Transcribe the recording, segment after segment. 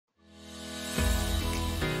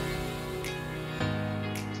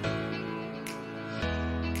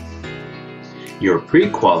You're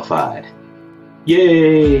pre-qualified.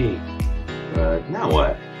 Yay! But now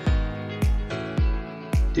what?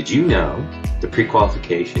 Did you know the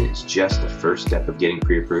pre-qualification is just the first step of getting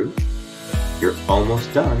pre-approved? You're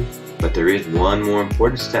almost done, but there is one more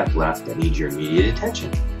important step left that needs your immediate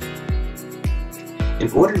attention.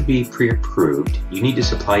 In order to be pre-approved, you need to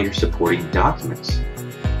supply your supporting documents.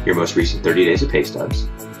 Your most recent 30 days of pay stubs,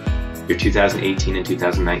 your 2018 and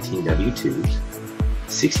 2019 W-2s,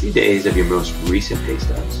 60 days of your most recent pay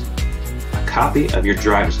stubs, a copy of your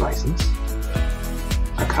driver's license,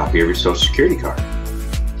 a copy of your Social Security card.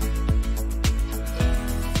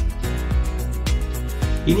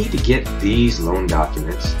 You need to get these loan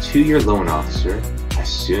documents to your loan officer as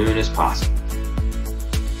soon as possible.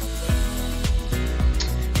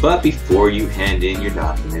 But before you hand in your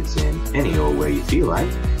documents in any old way you feel like,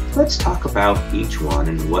 let's talk about each one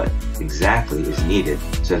and what exactly is needed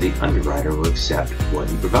so the underwriter will accept what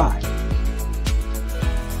you provide.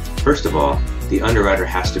 First of all, the underwriter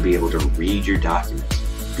has to be able to read your documents.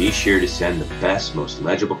 Be sure to send the best, most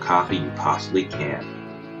legible copy you possibly can.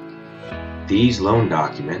 These loan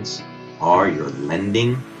documents are your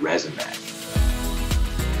lending resume.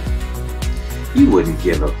 You wouldn't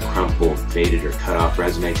give a crumpled, faded, or cut off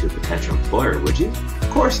resume to a potential employer, would you? Of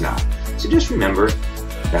course not. So just remember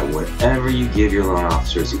that whatever you give your loan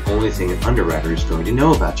officer is the only thing an underwriter is going to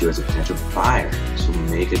know about you as a potential buyer, so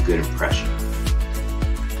make a good impression.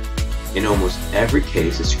 In almost every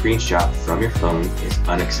case, a screenshot from your phone is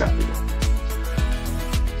unacceptable.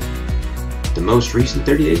 The most recent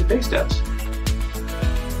 30 days of pay stubs.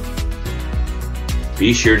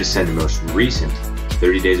 Be sure to send the most recent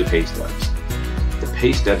 30 days of pay stubs. The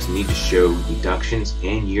pay stubs need to show deductions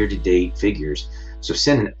and year-to-date figures, so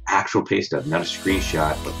send an actual pay stub, not a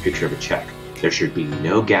screenshot or picture of a check. There should be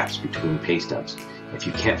no gaps between pay stubs. If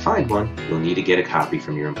you can't find one, you'll need to get a copy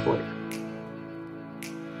from your employer.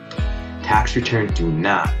 Tax returns do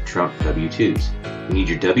not trump W-2s. We need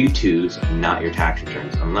your W-2s, not your tax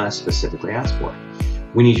returns, unless specifically asked for.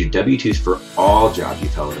 We need your W-2s for all jobs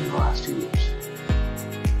you've held in the last 2 years.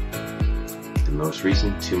 The most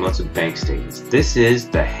recent 2 months of bank statements. This is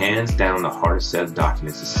the hands down the hardest set of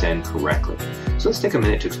documents to send correctly. So let's take a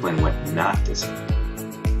minute to explain what not to send.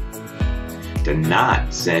 Do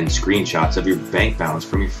not send screenshots of your bank balance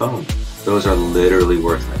from your phone. Those are literally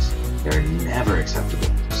worthless. They're never acceptable.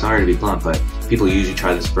 Sorry to be blunt, but people usually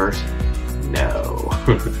try this first. No.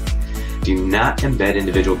 Do not embed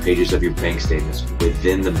individual pages of your bank statements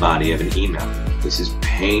within the body of an email. This is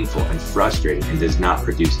painful and frustrating and does not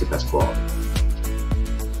produce the best quality.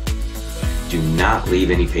 Do not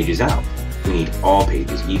leave any pages out. We need all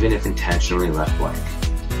pages, even if intentionally left blank.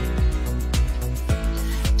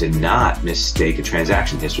 Do not mistake a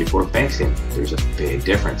transaction history for a bank statement. There's a big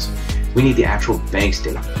difference. We need the actual bank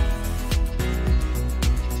statement.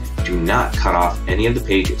 Do not cut off any of the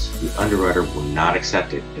pages. The underwriter will not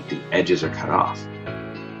accept it if the edges are cut off.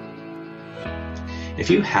 If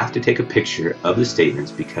you have to take a picture of the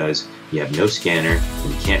statements because you have no scanner and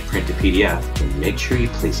you can't print a PDF, then make sure you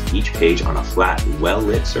place each page on a flat,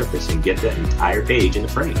 well-lit surface and get the entire page in the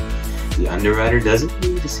frame. The underwriter doesn't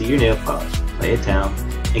need to see your nail polish. Lay it down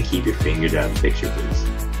and keep your fingers out of the picture, please.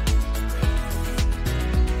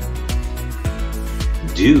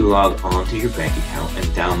 Do log on to your bank account and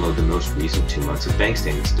download the most recent 2 months of bank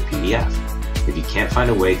statements to PDF. If you can't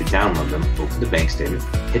find a way to download them, open the bank statement,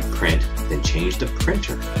 hit print, then change the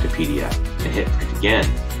printer to PDF and hit print again.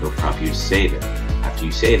 It will prompt you to save it. After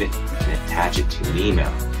you save it, you can attach it to an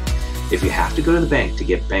email. If you have to go to the bank to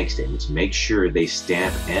get bank statements, make sure they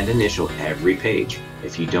stamp and initial every page.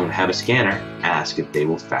 If you don't have a scanner, ask if they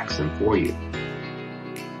will fax them for you.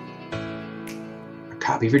 A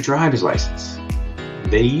copy of your driver's license.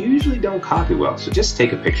 They usually don't copy well, so just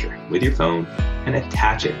take a picture with your phone and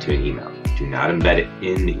attach it to an email. Do not embed it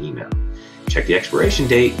in the email. Check the expiration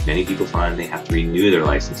date. Many people find they have to renew their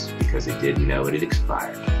license because they didn't know it had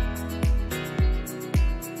expired.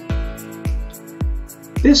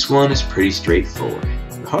 This one is pretty straightforward.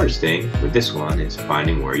 The hardest thing with this one is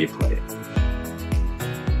finding where you put it.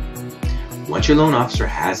 Once your loan officer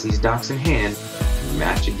has these docs in hand,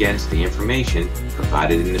 match against the information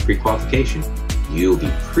provided in the pre-qualification, you'll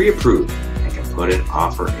be pre-approved and can put an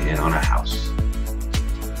offer in on a house.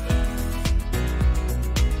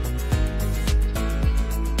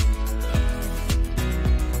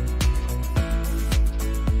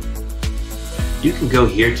 You can go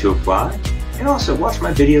here to apply and also watch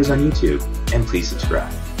my videos on YouTube, and please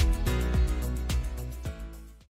subscribe.